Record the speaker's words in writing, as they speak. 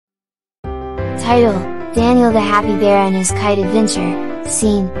Title: Daniel the Happy Bear and His Kite Adventure.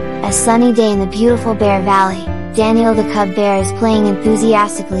 Scene: a sunny day in the beautiful Bear Valley. Daniel the cub bear is playing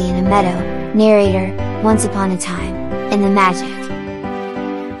enthusiastically in a meadow. Narrator: once upon a time, in the magic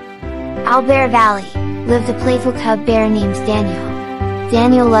Bear Valley, lived a playful cub bear named Daniel.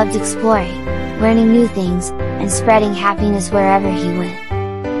 Daniel loved exploring, learning new things, and spreading happiness wherever he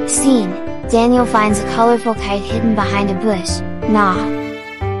went. Scene: Daniel finds a colorful kite hidden behind a bush. Nah!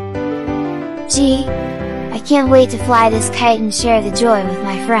 Gee! I can't wait to fly this kite and share the joy with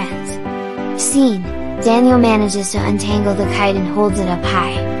my friends! Scene: Daniel manages to untangle the kite and holds it up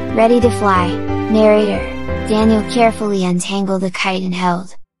high, ready to fly. Narrator: Daniel carefully untangled the kite and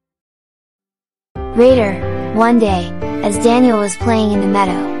held. Raider: one day, as Daniel was playing in the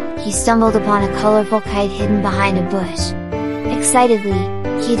meadow, he stumbled upon a colorful kite hidden behind a bush. Excitedly,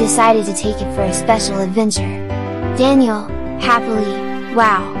 he decided to take it for a special adventure. Daniel, happily,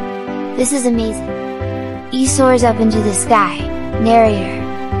 "Wow! This is amazing!" He soars up into the sky. Narrator: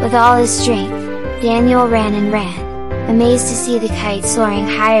 with all his strength, Daniel ran and ran, amazed to see the kite soaring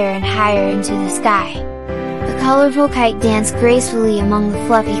higher and higher into the sky. The colorful kite danced gracefully among the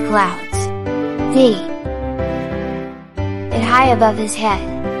fluffy clouds. It high above his head.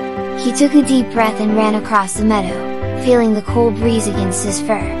 He took a deep breath and ran across the meadow, feeling the cold breeze against his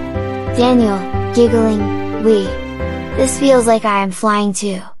fur. Daniel, giggling, "Wee! This feels like I am flying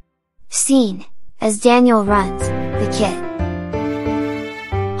too!" Scene: as Daniel runs, the kid.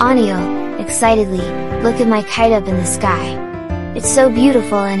 Aniel, excitedly, "Look at my kite up in the sky! It's so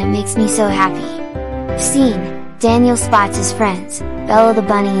beautiful and it makes me so happy!" Scene: Daniel spots his friends, Bella the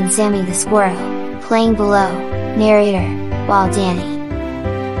bunny and Sammy the squirrel, playing below. Narrator: while Danny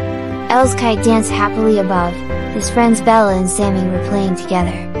L's kite danced happily above, his friends Bella and Sammy were playing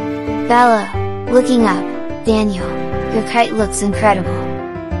together. Bella, looking up, "Daniel, your kite looks incredible!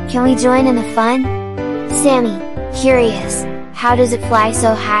 Can we join in the fun?" Sammy, curious, "How does it fly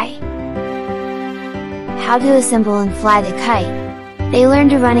so high?" How to assemble and fly the kite. They learn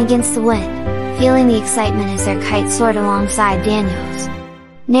to run against the wind, feeling the excitement as their kite soared alongside Daniel's.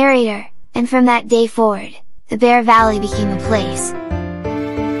 Narrator: and from that day forward, the Bear Valley became a place.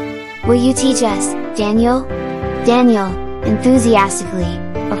 Will you teach us, Daniel? Daniel, enthusiastically,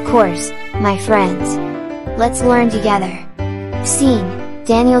 "Of course, my friends! Let's learn together!" Scene: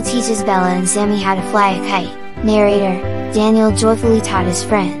 Daniel teaches Bella and Sammy how to fly a kite. Narrator: Daniel joyfully taught his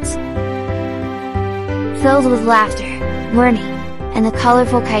friends. Filled with laughter, learning, and the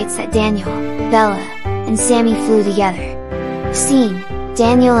colorful kites that Daniel, Bella, and Sammy flew together. Scene: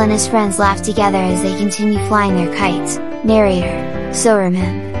 Daniel and his friends laugh together as they continue flying their kites. Narrator: so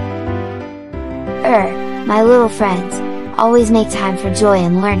remember, my little friends, always make time for joy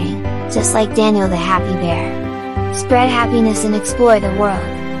and learning, just like Daniel the Happy Bear. Spread happiness and explore the world,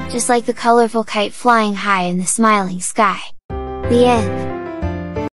 just like the colorful kite flying high in the smiling sky. The end.